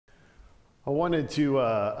I wanted to,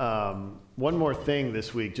 one more thing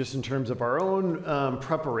this week, just in terms of our own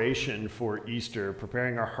preparation for Easter,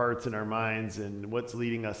 preparing our hearts and our minds and what's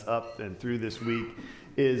leading us up and through this week,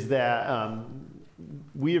 is that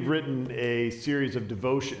we have written a series of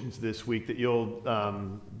devotions this week that you'll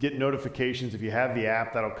get notifications. If you have the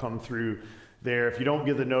app, that'll come through there. If you don't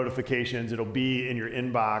get the notifications, it'll be in your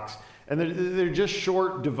inbox. And they're just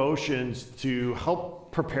short devotions to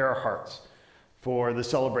help prepare our hearts for the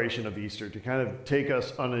celebration of Easter, to kind of take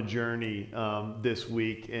us on a journey this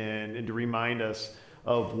week and to remind us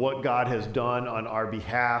of what God has done on our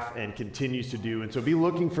behalf and continues to do. And so be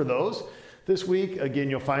looking for those this week. Again,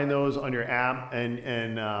 you'll find those on your app,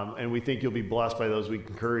 and we think you'll be blessed by those. We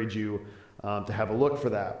encourage you to have a look for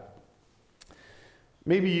that.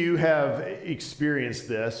 Maybe you have experienced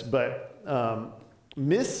this, but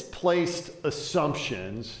misplaced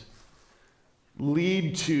assumptions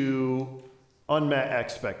lead to unmet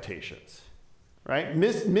expectations, right?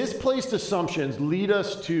 Misplaced assumptions lead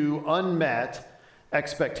us to unmet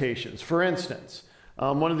expectations. For instance,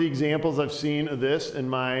 one of the examples I've seen of this in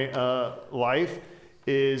my life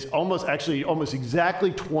is almost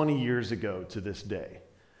exactly 20 years ago to this day,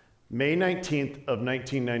 May 19th of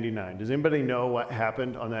 1999. Does anybody know what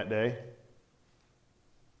happened on that day?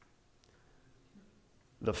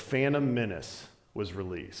 The Phantom Menace was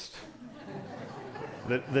released.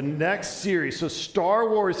 The next series, so Star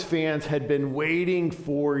Wars fans had been waiting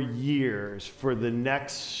for years for the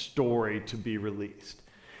next story to be released.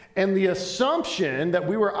 And the assumption that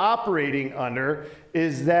we were operating under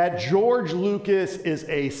is that George Lucas is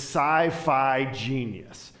a sci-fi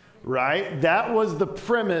genius, right? That was the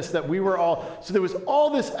premise that we were all, so there was all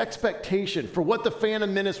this expectation for what the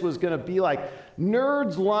Phantom Menace was going to be like.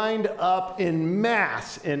 Nerds lined up in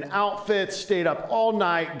mass in outfits, stayed up all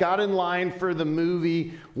night, got in line for the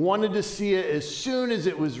movie, wanted to see it as soon as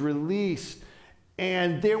it was released.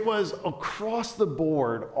 And there was across the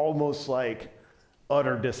board almost like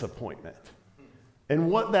utter disappointment. And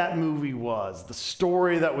what that movie was, the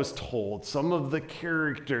story that was told, some of the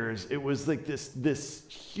characters, it was like this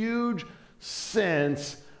huge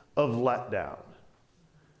sense of letdown.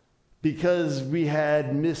 Because we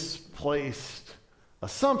had misplaced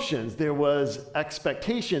assumptions, there was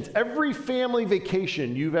expectations. Every family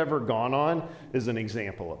vacation you've ever gone on is an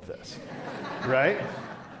example of this, right?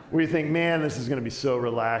 Where you think, man, this is going to be so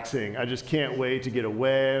relaxing. I just can't wait to get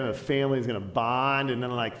away. The family's going to bond, and then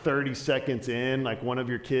like 30 seconds in, like one of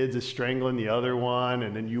your kids is strangling the other one,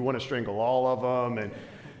 and then you want to strangle all of them,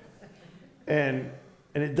 and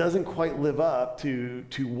it doesn't quite live up to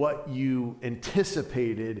what you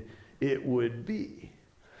anticipated it would be.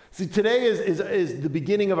 See, today is the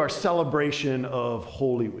beginning of our celebration of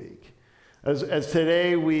Holy Week. As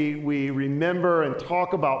today we remember and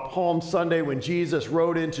talk about Palm Sunday when Jesus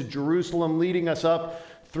rode into Jerusalem, leading us up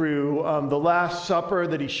through the Last Supper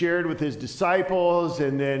that he shared with his disciples,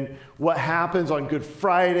 and then what happens on Good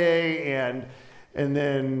Friday, and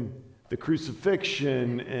then the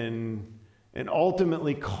crucifixion, and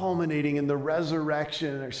ultimately culminating in the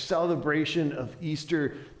resurrection or celebration of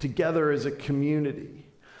Easter together as a community.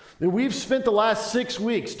 And we've spent the last 6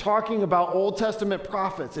 weeks talking about Old Testament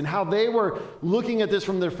prophets and how they were looking at this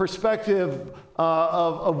from the perspective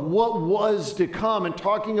of what was to come, and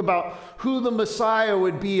talking about who the Messiah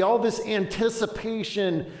would be, all this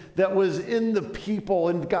anticipation that was in the people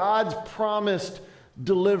and God's promised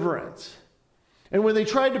deliverance. And when they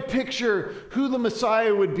tried to picture who the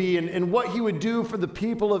Messiah would be and what he would do for the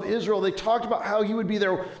people of Israel, they talked about how he would be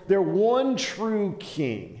their one true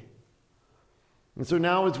king. And so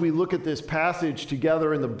now as we look at this passage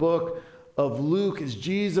together in the book of Luke, as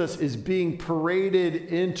Jesus is being paraded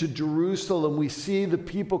into Jerusalem, we see the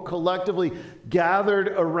people collectively gathered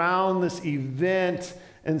around this event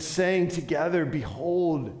and saying together,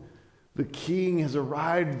 "Behold, the king has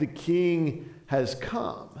arrived, the king has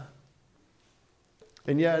come."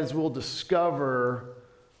 And yet, as we'll discover,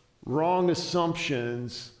 wrong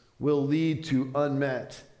assumptions will lead to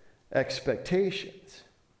unmet expectations.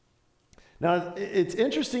 Now, it's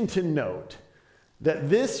interesting to note that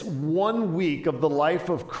this 1 week of the life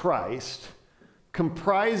of Christ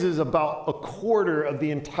comprises about a quarter of the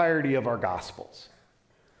entirety of our Gospels.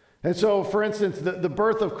 And so, for instance, the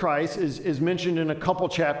birth of Christ is mentioned in a couple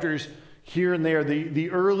chapters here and there. The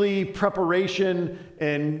early preparation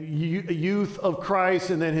and youth of Christ,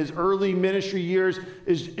 and then his early ministry years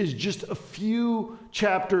is just a few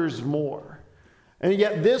chapters more. And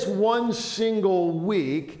yet this one single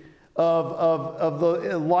week of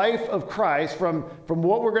the life of Christ, from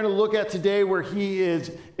what we're going to look at today, where he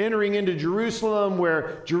is entering into Jerusalem,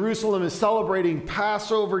 where Jerusalem is celebrating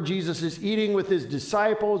Passover. Jesus is eating with his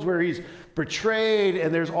disciples, where he's betrayed,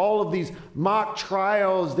 and there's all of these mock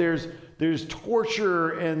trials. There's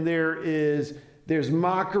torture, and there's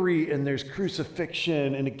mockery, and there's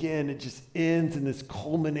crucifixion. And again, it just ends in this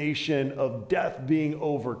culmination of death being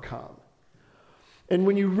overcome. And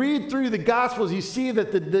when you read through the Gospels, you see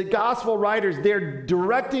that the Gospel writers, they're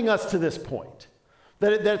directing us to this point.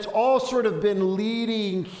 That it's all sort of been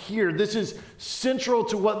leading here. This is central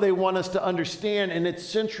to what they want us to understand, and it's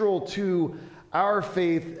central to our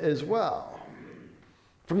faith as well.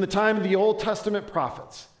 From the time of the Old Testament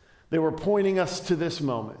prophets, they were pointing us to this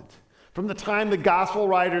moment. From the time the Gospel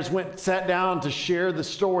writers sat down to share the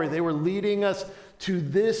story, they were leading us to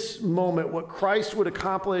this moment, what Christ would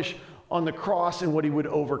accomplish on the cross and what he would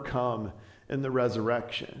overcome in the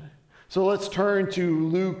resurrection. So let's turn to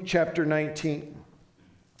Luke chapter 19.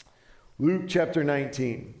 Luke chapter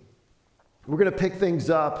 19. We're going to pick things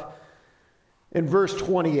up in verse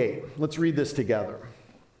 28. Let's read this together.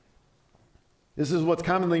 This is what's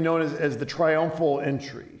commonly known as the triumphal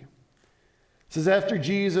entry. It says, after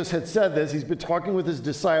Jesus had said this, he's been talking with his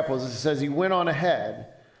disciples. It says he went on ahead,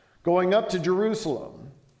 going up to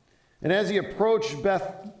Jerusalem. And as he approached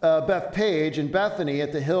Bethphage and Bethany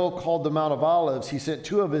at the hill called the Mount of Olives, he sent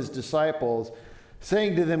two of his disciples,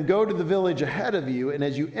 saying to them, go to the village ahead of you, and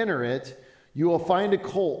as you enter it, you will find a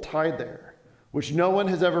colt tied there, which no one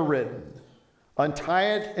has ever ridden.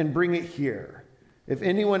 Untie it and bring it here. If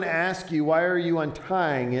anyone asks you, why are you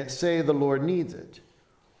untying it, say the Lord needs it.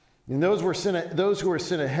 And those who were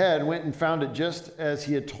sent ahead went and found it just as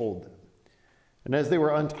he had told them. And as they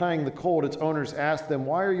were untying the colt, its owners asked them,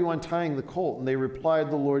 why are you untying the colt? And they replied,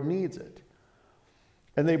 the Lord needs it.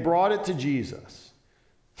 And they brought it to Jesus,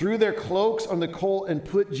 threw their cloaks on the colt, and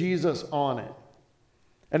put Jesus on it.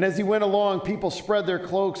 And as he went along, people spread their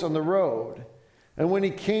cloaks on the road. And when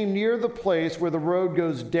he came near the place where the road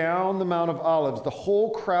goes down the Mount of Olives, the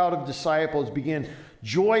whole crowd of disciples began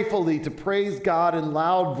joyfully to praise God in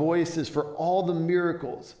loud voices for all the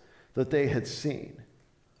miracles that they had seen.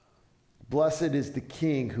 Blessed is the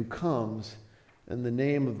King who comes in the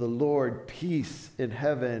name of the Lord, peace in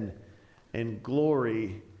heaven and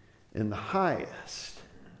glory in the highest.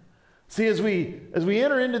 See, as we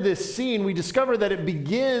enter into this scene, we discover that it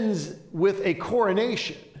begins with a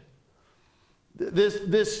coronation.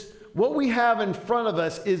 What we have in front of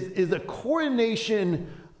us is a coronation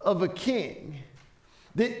of a king.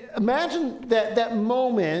 Imagine that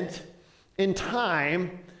moment in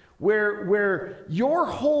time where your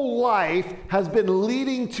whole life has been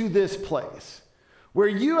leading to this place, where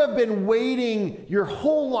you have been waiting your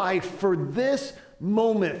whole life for this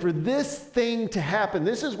moment, for this thing to happen.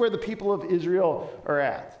 This is where the people of Israel are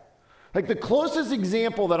at. Like, the closest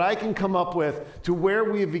example that I can come up with to where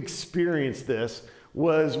we've experienced this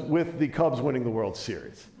was with the Cubs winning the World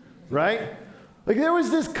Series, right? Like, there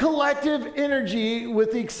was this collective energy,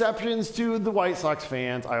 with the exceptions to the White Sox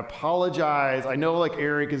fans. I apologize. I know, like,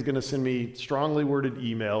 Eric is going to send me strongly worded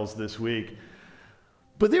emails this week.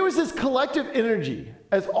 But there was this collective energy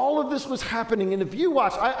as all of this was happening. And if you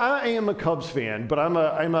watch, I am a Cubs fan, but I'm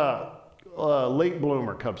a late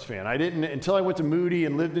bloomer Cubs fan. I didn't, until I went to Moody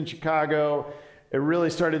and lived in Chicago, it really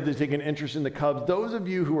started to take an interest in the Cubs. Those of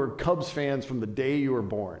you who are Cubs fans from the day you were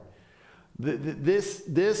born,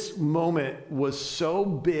 this moment was so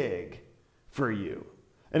big for you.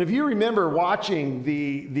 And if you remember watching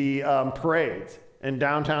the parades in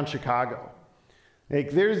downtown Chicago,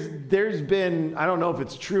 like, there's been, I don't know if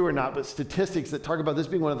it's true or not, but statistics that talk about this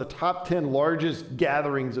being one of the top 10 largest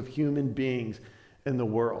gatherings of human beings in the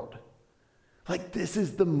world. Like, this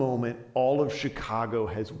is the moment all of Chicago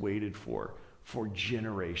has waited for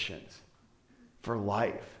generations, for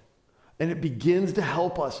life. And it begins to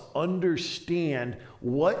help us understand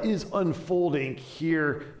what is unfolding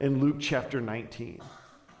here in Luke chapter 19.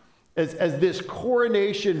 As this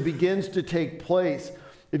coronation begins to take place,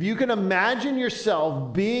 if you can imagine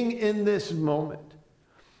yourself being in this moment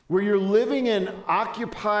where you're living in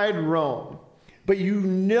occupied Rome, but you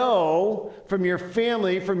know from your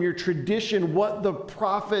family, from your tradition, what the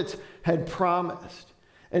prophets had promised.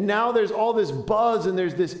 And now there's all this buzz and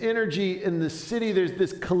there's this energy in the city. There's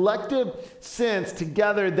this collective sense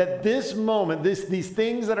together that this moment, these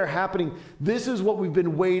things that are happening, this is what we've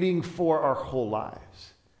been waiting for our whole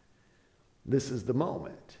lives. This is the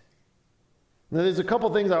moment. Now, there's a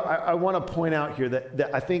couple things I want to point out here that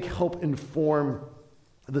I think help inform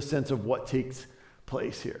the sense of what takes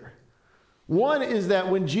place here. One is that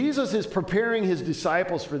when Jesus is preparing his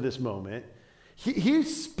disciples for this moment, He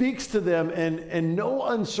speaks to them in no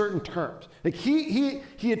uncertain terms. Like he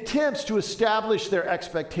attempts to establish their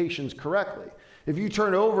expectations correctly. If you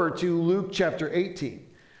turn over to Luke chapter 18,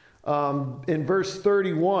 in verse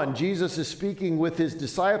 31, Jesus is speaking with his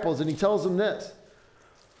disciples, and he tells them this.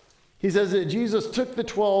 He says that Jesus took the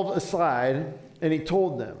 12 aside, and he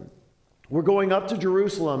told them, "We're going up to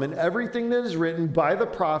Jerusalem, and everything that is written by the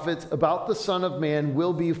prophets about the Son of Man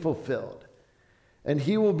will be fulfilled. And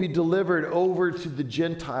he will be delivered over to the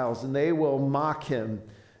Gentiles, and they will mock him,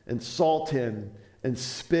 insult him, and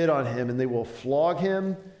spit on him, and they will flog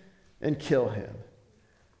him and kill him.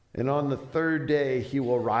 And on the third day, he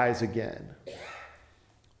will rise again."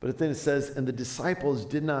 But then it says, "And the disciples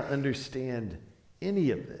did not understand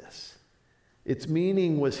any of this. Its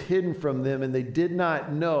meaning was hidden from them, and they did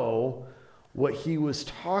not know what he was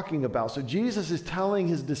talking about." So Jesus is telling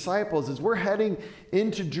his disciples, as we're heading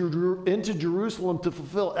into Jerusalem to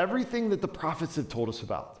fulfill everything that the prophets have told us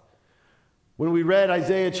about. When we read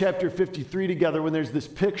Isaiah chapter 53 together, when there's this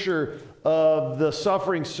picture of the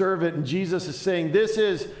suffering servant, and Jesus is saying, this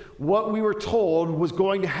is what we were told was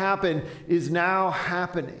going to happen is now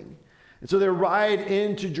happening. And so they ride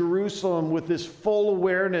into Jerusalem with this full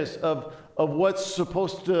awareness of what's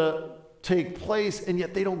supposed to take place, and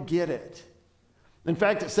yet they don't get it. In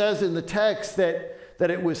fact, it says in the text that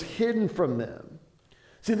it was hidden from them.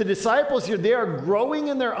 See, the disciples here, they are growing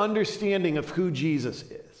in their understanding of who Jesus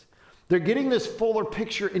is. They're getting this fuller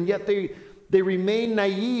picture, and yet they remain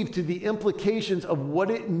naive to the implications of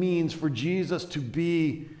what it means for Jesus to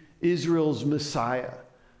be Israel's Messiah,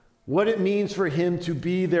 what it means for him to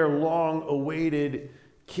be their long-awaited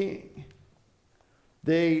king.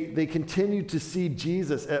 They continue to see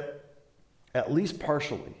Jesus at least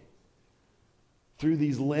partially through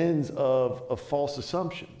these lens of false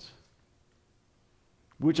assumptions,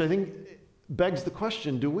 which I think begs the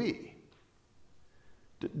question, do we?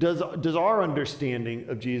 Does our understanding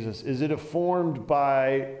of Jesus, is it informed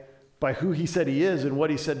by who he said he is and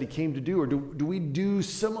what he said he came to do? Or do we do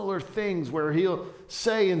similar things where he'll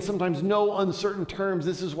say in sometimes no uncertain terms,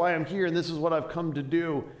 this is why I'm here and this is what I've come to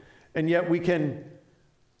do, and yet we can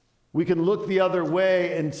look the other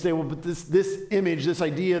way and say, well, but this image, this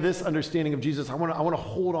idea, this understanding of Jesus, I want to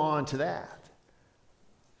hold on to that.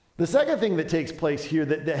 The second thing that takes place here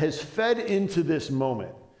that has fed into this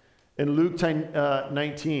moment in Luke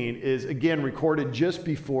 19 is, again, recorded just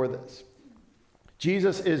before this.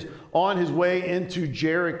 Jesus is on his way into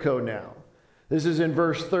Jericho now. This is in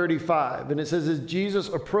verse 35. And it says, as Jesus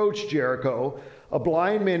approached Jericho, a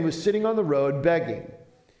blind man was sitting on the road begging.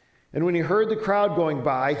 And when he heard the crowd going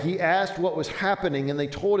by, he asked what was happening, and they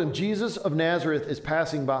told him, Jesus of Nazareth is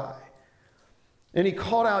passing by. And he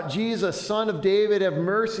called out, Jesus, Son of David, have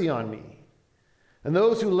mercy on me. And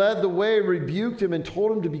those who led the way rebuked him and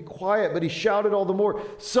told him to be quiet, but he shouted all the more,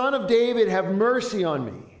 Son of David, have mercy on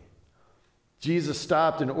me. Jesus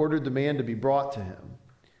stopped and ordered the man to be brought to him.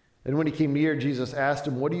 And when he came near, Jesus asked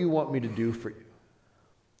him, what do you want me to do for you?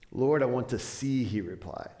 Lord, I want to see, he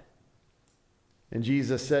replied. And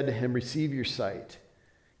Jesus said to him, receive your sight.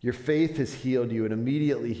 Your faith has healed you. And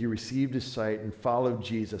immediately he received his sight and followed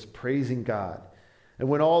Jesus, praising God. And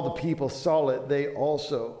when all the people saw it, they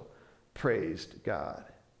also praised God.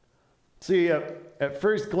 See, at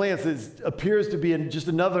first glance, it appears to be just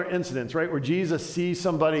another incident, right? Where Jesus sees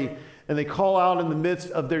somebody and they call out in the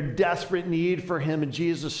midst of their desperate need for him, and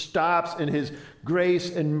Jesus stops in his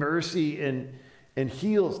grace and mercy and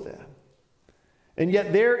heals them. And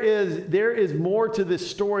yet there is more to this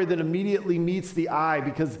story than immediately meets the eye,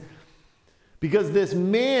 because this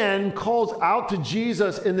man calls out to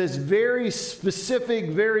Jesus in this very specific,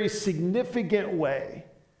 very significant way.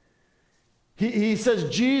 He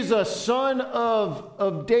says, Jesus, Son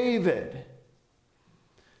of David.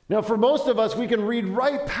 Now, for most of us, we can read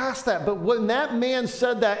right past that. But when that man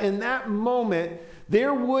said that in that moment,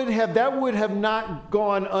 that would have not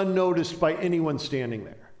gone unnoticed by anyone standing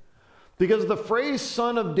there. Because the phrase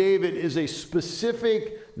Son of David is a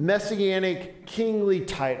specific messianic kingly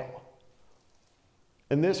title.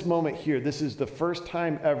 In this moment here, this is the first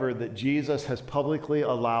time ever that Jesus has publicly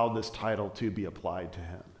allowed this title to be applied to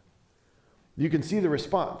him. You can see the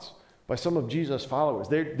response by some of Jesus' followers.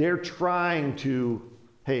 They're trying to,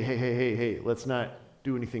 hey, let's not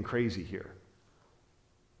do anything crazy here.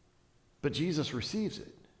 But Jesus receives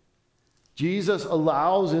it. Jesus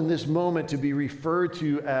allows in this moment to be referred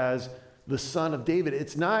to as the Son of David.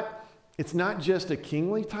 It's not just a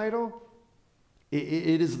kingly title.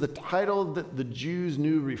 It is the title that the Jews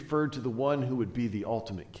knew referred to the one who would be the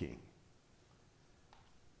ultimate king.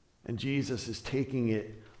 And Jesus is taking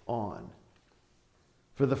it on.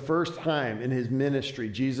 For the first time in his ministry,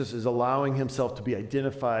 Jesus is allowing himself to be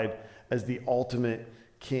identified as the ultimate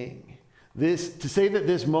king. To say that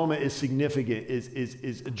this moment is significant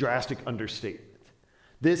is a drastic understatement.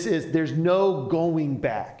 There's no going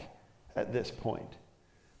back at this point.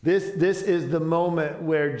 This is the moment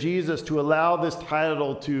where Jesus, to allow this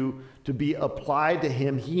title to be applied to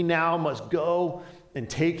him, he now must go and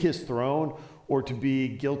take his throne or to be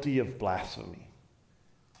guilty of blasphemy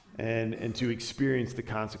and to experience the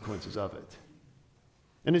consequences of it.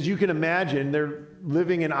 And as you can imagine, they're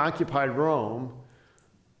living in occupied Rome.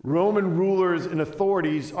 Roman rulers and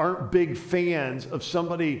authorities aren't big fans of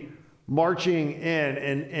somebody marching in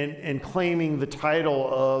and claiming the title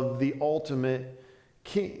of the ultimate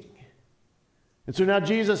king. And so now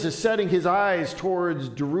Jesus is setting his eyes towards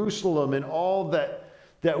Jerusalem and all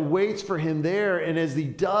that waits for him there. And as he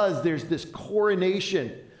does, there's this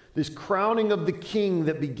coronation, this crowning of the king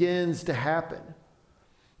that begins to happen.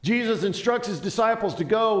 Jesus instructs his disciples to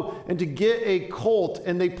go and to get a colt,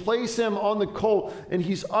 and they place him on the colt, and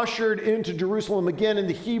he's ushered into Jerusalem. Again, in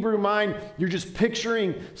the Hebrew mind, you're just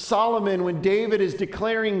picturing Solomon when David is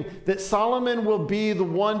declaring that Solomon will be the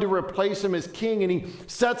one to replace him as king, and he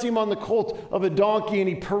sets him on the colt of a donkey, and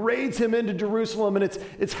he parades him into Jerusalem, and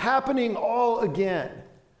it's happening all again.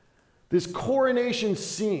 This coronation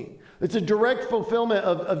scene. It's a direct fulfillment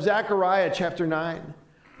of Zechariah chapter 9.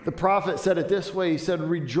 The prophet said it this way. He said,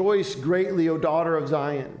 "Rejoice greatly, O daughter of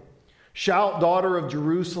Zion. Shout, daughter of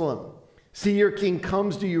Jerusalem. See, your king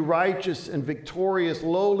comes to you righteous and victorious,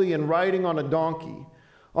 lowly and riding on a donkey,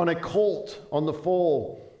 on a colt, on the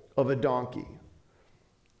foal of a donkey."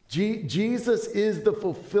 Jesus is the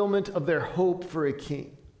fulfillment of their hope for a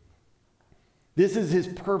king. This is his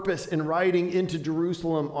purpose in riding into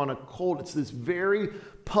Jerusalem on a colt. It's this very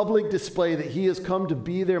public display that he has come to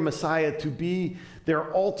be their Messiah, to be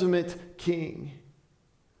their ultimate king.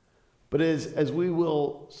 But as we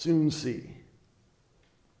will soon see,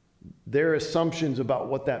 there are assumptions about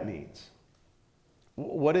what that means,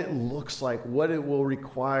 what it looks like, what it will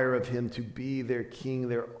require of him to be their king.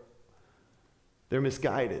 They're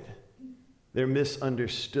misguided. They're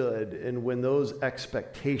misunderstood. And when those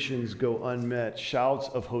expectations go unmet, shouts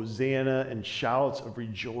of Hosanna and shouts of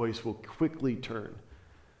rejoice will quickly turn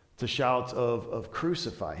to shouts of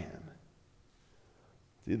crucify him.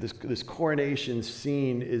 This coronation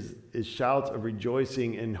scene is shouts of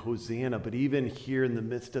rejoicing and Hosanna. But even here in the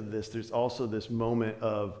midst of this, there's also this moment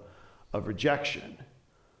of rejection,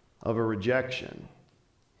 of a rejection.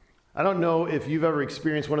 I don't know if you've ever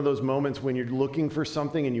experienced one of those moments when you're looking for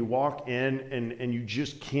something and you walk in and you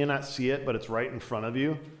just cannot see it, but it's right in front of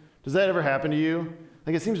you. Does that ever happen to you?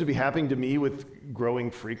 Like, it seems to be happening to me with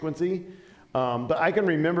growing frequency. But I can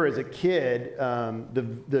remember as a kid,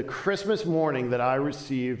 the Christmas morning that I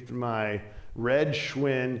received my red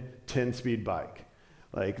Schwinn 10-speed bike.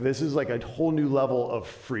 Like, this is like a whole new level of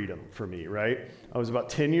freedom for me, right? I was about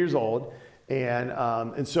 10 years old.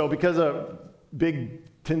 And so because a big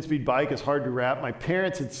 10-speed bike is hard to wrap, my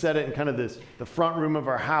parents had set it in kind of the front room of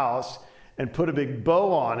our house and put a big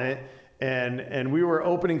bow on it. And we were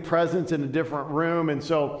opening presents in a different room. And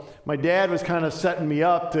so my dad was kind of setting me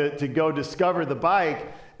up to go discover the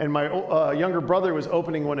bike. And my younger brother was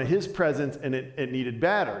opening one of his presents, and it needed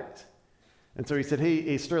batteries. And so he said,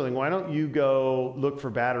 hey, Sterling, why don't you go look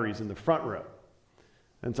for batteries in the front row?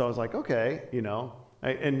 And so I was like, okay,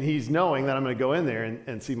 and he's knowing that I'm going to go in there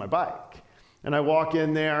and see my bike. And I walk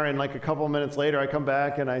in there, and like a couple of minutes later, I come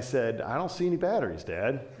back and I said, I don't see any batteries,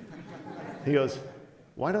 Dad. He goes,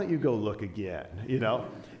 why don't you go look again?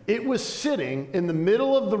 It was sitting in the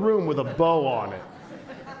middle of the room with a bow on it.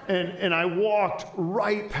 And I walked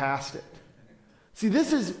right past it. See,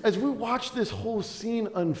 this is, as we watch this whole scene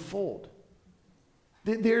unfold,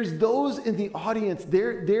 there's those in the audience,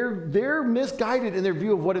 they're misguided in their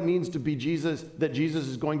view of what it means to be Jesus, that Jesus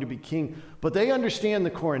is going to be king, but they understand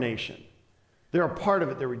the coronation. They're a part of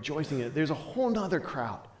it. They're rejoicing in it. There's a whole nother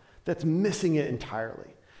crowd that's missing it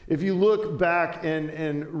entirely. If you look back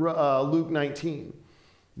in Luke 19,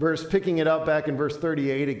 picking it up back in verse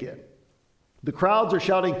 38 again, the crowds are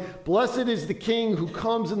shouting, "Blessed is the King who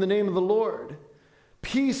comes in the name of the Lord.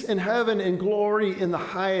 Peace in heaven and glory in the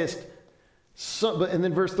highest." And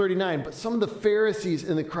then verse 39, but some of the Pharisees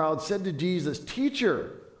in the crowd said to Jesus,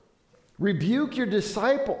 "Teacher, rebuke your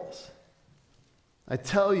disciples." "I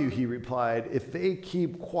tell you," he replied, "if they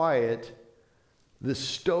keep quiet, the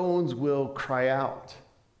stones will cry out."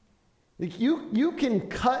 You can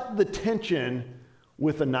cut the tension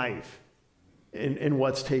with a knife in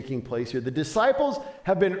what's taking place here. The disciples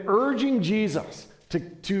have been urging Jesus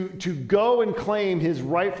to go and claim his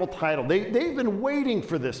rightful title. They've been waiting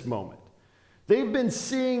for this moment. They've been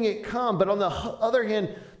seeing it come. But on the other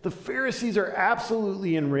hand, the Pharisees are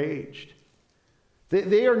absolutely enraged.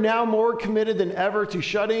 They are now more committed than ever to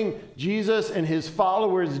shutting Jesus and his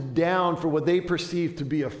followers down for what they perceive to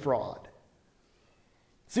be a fraud.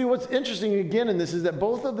 See, what's interesting again in this is that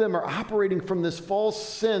both of them are operating from this false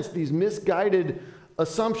sense, these misguided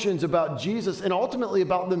assumptions about Jesus and ultimately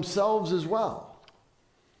about themselves as well.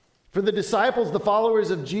 For the disciples, the followers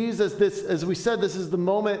of Jesus, this, as we said, this is the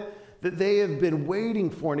moment that they have been waiting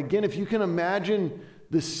for. And again, if you can imagine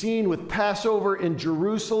the scene with Passover in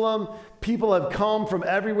Jerusalem, people have come from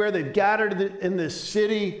everywhere. They've gathered in this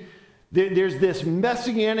city. There's this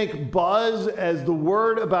messianic buzz as the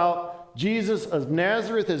word about Jesus of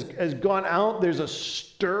Nazareth has gone out. There's a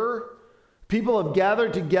stir. People have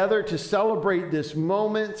gathered together to celebrate this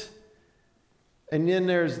moment. And then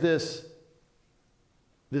there's this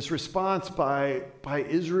response by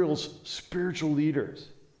Israel's spiritual leaders.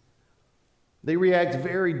 They react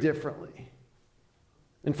very differently.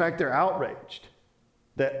 In fact, they're outraged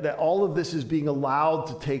that all of this is being allowed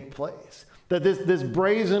to take place. That this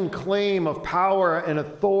brazen claim of power and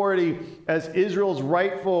authority as Israel's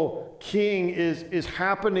rightful king is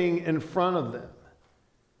happening in front of them.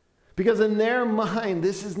 Because in their mind,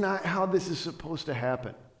 this is not how this is supposed to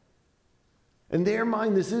happen. In their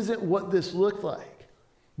mind, this isn't what this looked like.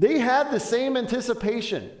 They had the same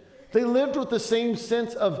anticipation. They lived with the same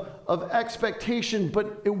sense of expectation,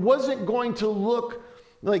 but it wasn't going to look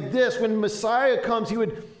like this. When Messiah comes, he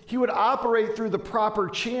would operate through the proper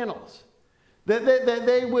channels. That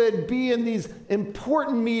they would be in these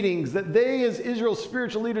important meetings, that they as Israel's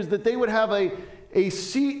spiritual leaders, that they would have a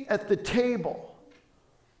seat at the table.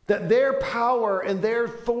 That their power and their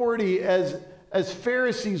authority as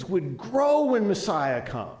Pharisees would grow when Messiah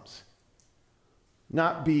comes,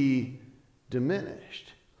 not be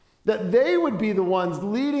diminished. That they would be the ones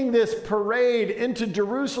leading this parade into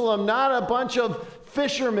Jerusalem, not a bunch of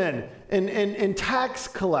fishermen and tax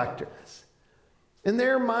collectors. In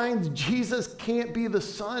their minds, Jesus can't be the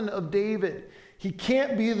son of David. He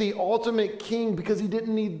can't be the ultimate king because he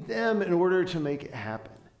didn't need them in order to make it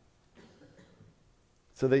happen.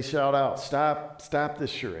 So they shout out, stop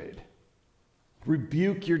this charade.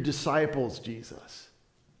 Rebuke your disciples, Jesus.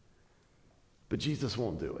 But Jesus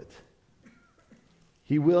won't do it.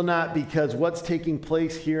 He will not, because what's taking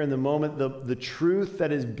place here in the moment, the truth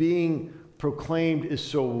that is being proclaimed is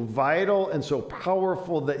so vital and so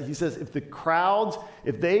powerful that he says if the crowds,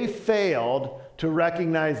 if they failed to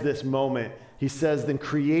recognize this moment, he says then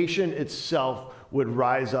creation itself would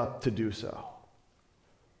rise up to do so.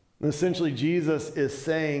 And essentially Jesus is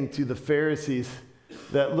saying to the Pharisees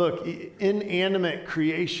that, look, inanimate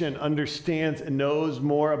creation understands and knows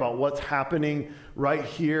more about what's happening right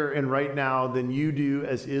here and right now than you do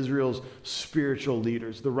as Israel's spiritual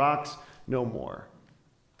leaders. The rocks know more.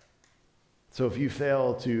 So if you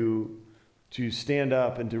fail to stand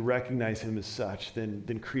up and to recognize him as such,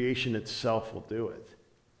 then creation itself will do it.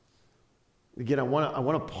 Again, I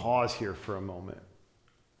want to pause here for a moment.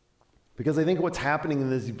 Because I think what's happening in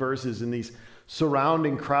these verses, in these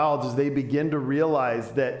surrounding crowds, is they begin to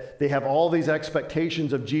realize that they have all these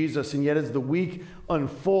expectations of Jesus, and yet as the week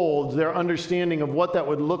unfolds, their understanding of what that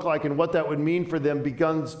would look like and what that would mean for them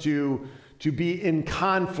begins to be in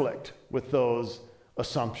conflict with those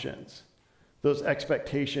assumptions. Those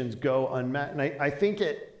expectations go unmet. And I think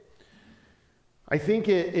it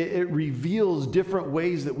reveals different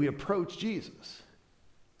ways that we approach Jesus.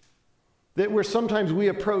 That where sometimes we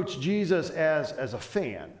approach Jesus as a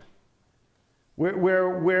fan.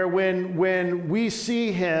 Where when we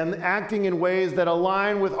see him acting in ways that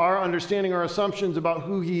align with our understanding, our assumptions about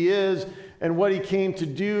who he is and what he came to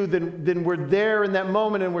do, then we're there in that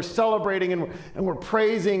moment and we're celebrating and we're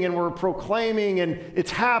praising and we're proclaiming and it's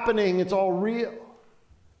happening, it's all real.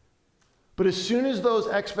 But as soon as those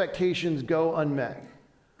expectations go unmet,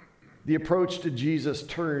 the approach to Jesus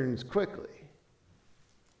turns quickly.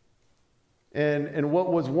 And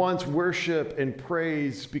what was once worship and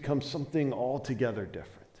praise becomes something altogether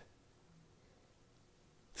different.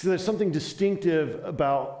 See, there's something distinctive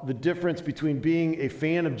about the difference between being a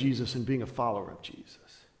fan of Jesus and being a follower of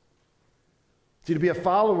Jesus. See, to be a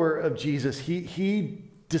follower of Jesus, he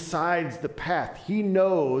decides the path. He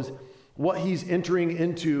knows what he's entering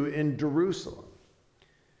into in Jerusalem.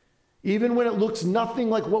 Even when it looks nothing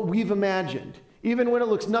like what we've imagined, even when it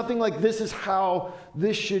looks nothing like this is how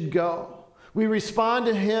this should go. We respond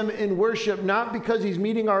to him in worship not because he's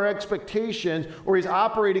meeting our expectations or he's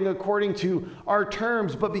operating according to our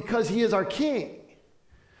terms, but because he is our king.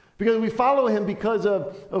 Because we follow him because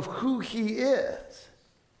of who he is.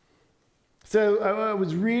 So I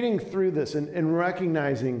was reading through this and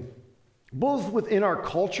recognizing both within our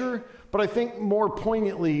culture, but I think more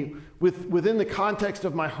poignantly within the context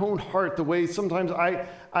of my own heart, the way sometimes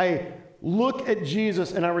I look at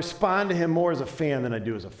Jesus and I respond to him more as a fan than I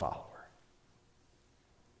do as a follower.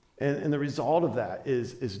 And the result of that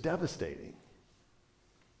is devastating.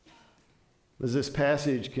 As this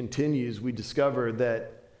passage continues, we discover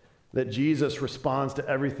that Jesus responds to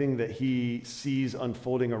everything that he sees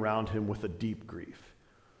unfolding around him with a deep grief.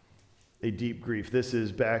 A deep grief. This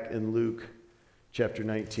is back in Luke chapter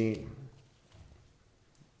 19.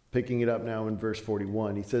 Picking it up now in verse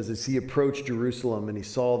 41. He says, as he approached Jerusalem and he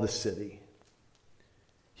saw the city,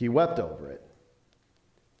 he wept over it.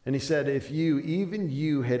 And he said, if you, even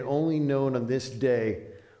you, had only known on this day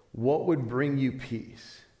what would bring you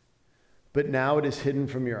peace, but now it is hidden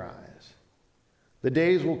from your eyes. The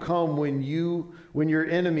days will come when your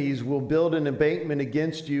enemies will build an embankment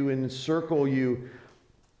against you and encircle you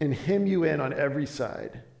and hem you in on every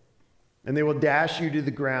side. And they will dash you to the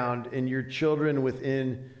ground and your children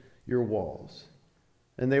within your walls.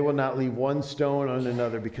 And they will not leave one stone on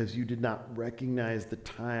another because you did not recognize the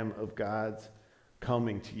time of God's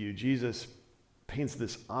coming to you. Jesus paints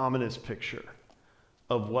this ominous picture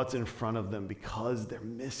of what's in front of them because they're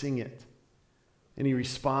missing it. And he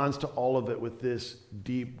responds to all of it with this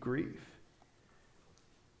deep grief.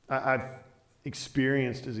 I've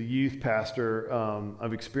experienced as a youth pastor,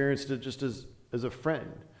 I've experienced it just as a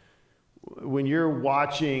friend. When you're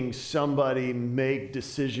watching somebody make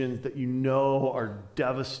decisions that you know are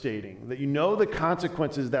devastating, that you know the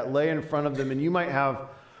consequences that lay in front of them, and you might have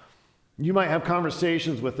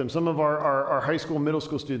conversations with them. Some of our high school, middle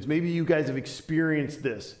school students, maybe you guys have experienced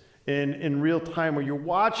this in real time, where you're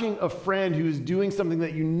watching a friend who's doing something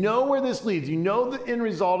that you know where this leads. You know the end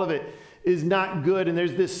result of it is not good. And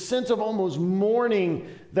there's this sense of almost mourning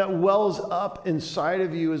that wells up inside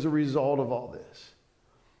of you as a result of all this.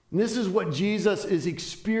 And this is what Jesus is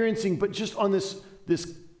experiencing, but just on this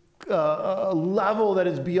level that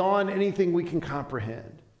is beyond anything we can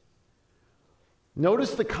comprehend.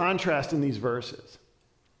 Notice the contrast in these verses.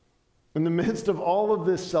 In the midst of all of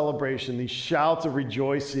this celebration, these shouts of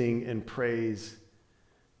rejoicing and praise,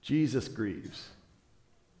 Jesus grieves.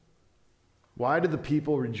 Why do the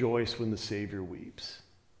people rejoice when the Savior weeps?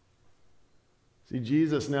 See,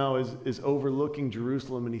 Jesus now is overlooking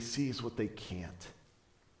Jerusalem and he sees what they can't.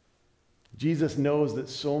 Jesus knows that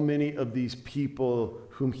so many of these people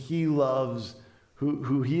whom he loves,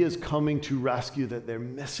 who he is coming to rescue, that they're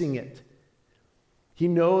missing it. He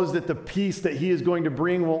knows that the peace that he is going to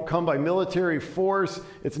bring won't come by military force.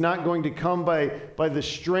 It's not going to come by the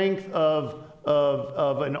strength of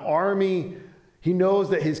an army. He knows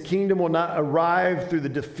that his kingdom will not arrive through the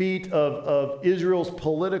defeat of Israel's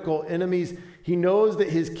political enemies. He knows that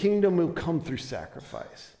his kingdom will come through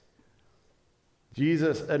sacrifice.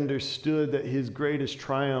 Jesus understood that his greatest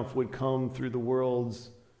triumph would come through the world's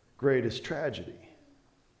greatest tragedy.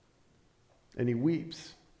 And he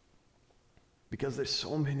weeps because there's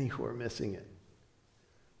so many who are missing it.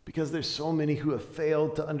 Because there's so many who have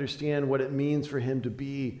failed to understand what it means for him to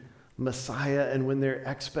be Messiah, and when their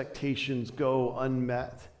expectations go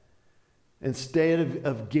unmet, instead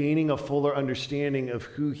of gaining a fuller understanding of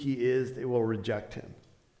who he is, they will reject him.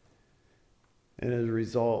 And as a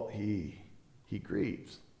result, he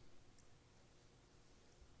grieves.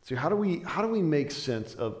 So how do we make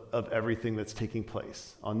sense of everything that's taking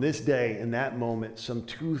place on this day, in that moment, some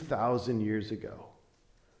 2,000 years ago?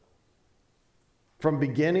 From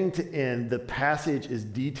beginning to end, the passage is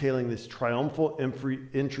detailing this triumphal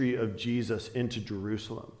entry of Jesus into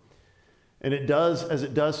Jerusalem. And as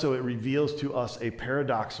it does so, it reveals to us a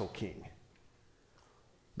paradoxical king.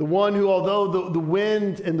 The one who, although the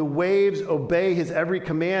wind and the waves obey his every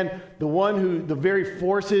command, the one who the very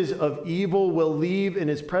forces of evil will leave in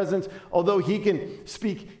his presence, although he can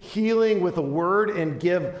speak healing with a word and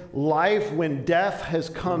give life when death has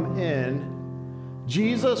come in,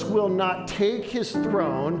 Jesus will not take his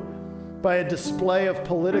throne by a display of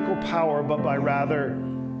political power, but rather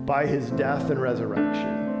by his death and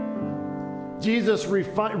resurrection. Jesus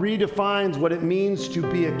redefines what it means to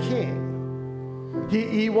be a king.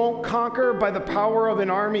 He won't conquer by the power of an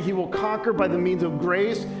army. He will conquer by the means of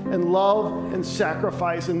grace and love and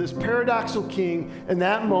sacrifice. And this paradoxical king in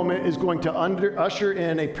that moment is going to usher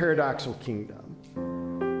in a paradoxical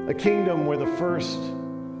kingdom. A kingdom where the first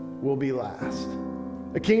will be last.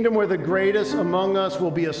 A kingdom where the greatest among us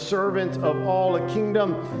will be a servant of all. A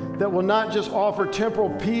kingdom that will not just offer temporal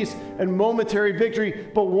peace and momentary victory,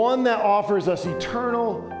 but one that offers us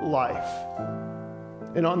eternal life.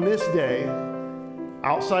 And on this day,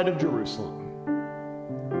 outside of Jerusalem,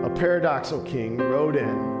 a paradoxical king rode in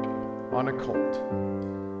on a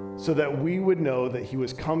colt. so that we would know that he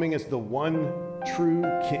was coming as the one true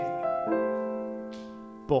king.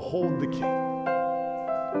 Behold the king.